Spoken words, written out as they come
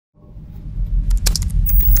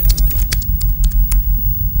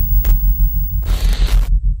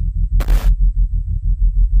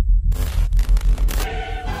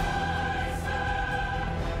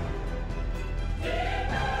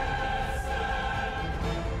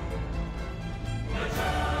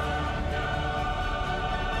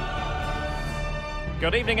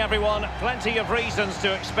Good evening, everyone. Plenty of reasons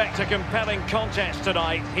to expect a compelling contest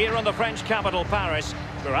tonight here in the French capital, Paris.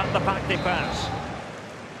 We're at the Parc des Princes.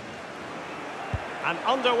 And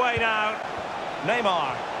underway now,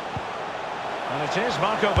 Neymar. And it is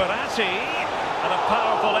Marco Verratti. And a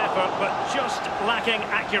powerful effort, but just lacking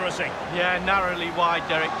accuracy. Yeah, narrowly wide,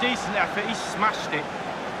 Derek. Decent effort, he smashed it.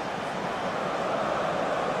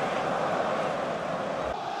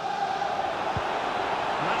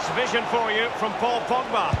 That's vision for you from Paul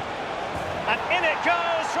Pogba. And in it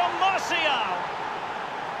goes from Martial.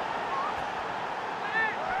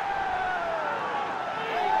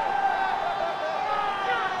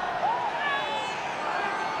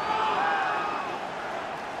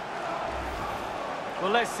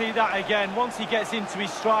 Well, let's see that again. Once he gets into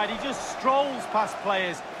his stride, he just strolls past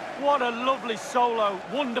players. What a lovely solo.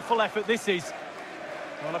 Wonderful effort this is.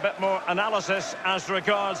 Well, a bit more analysis as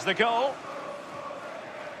regards the goal.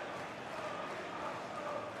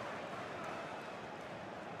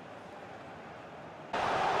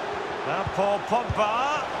 Now Paul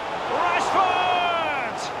Pogba.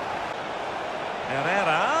 Rashford!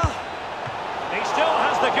 Herrera. He still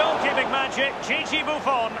has the goalkeeping magic. Gigi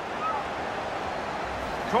Buffon.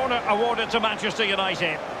 Corner awarded to Manchester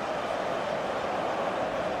United.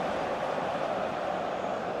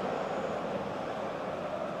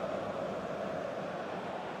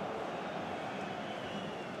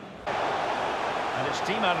 And it's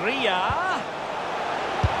Di Maria.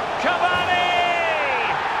 Cavani!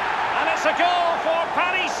 And it's a goal for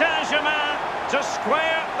Paris Saint-Germain to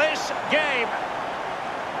square this game.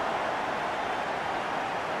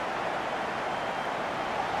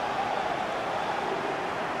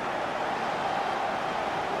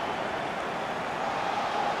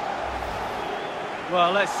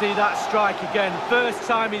 Well, let's see that strike again. First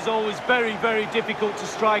time is always very, very difficult to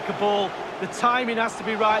strike a ball. The timing has to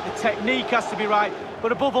be right, the technique has to be right,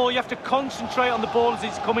 but above all, you have to concentrate on the ball as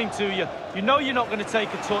it's coming to you. You know you're not going to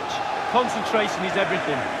take a touch. Concentration is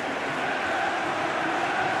everything.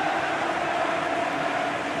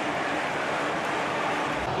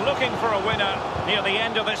 Looking for a winner near the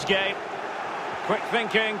end of this game. Quick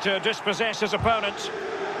thinking to dispossess his opponent.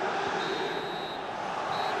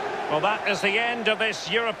 Well, that is the end of this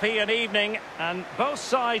European evening, and both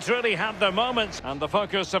sides really had their moments. And the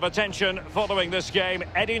focus of attention following this game,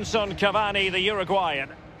 Edinson Cavani, the Uruguayan.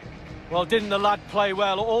 Well, didn't the lad play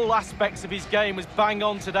well? All aspects of his game was bang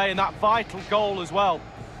on today, and that vital goal as well.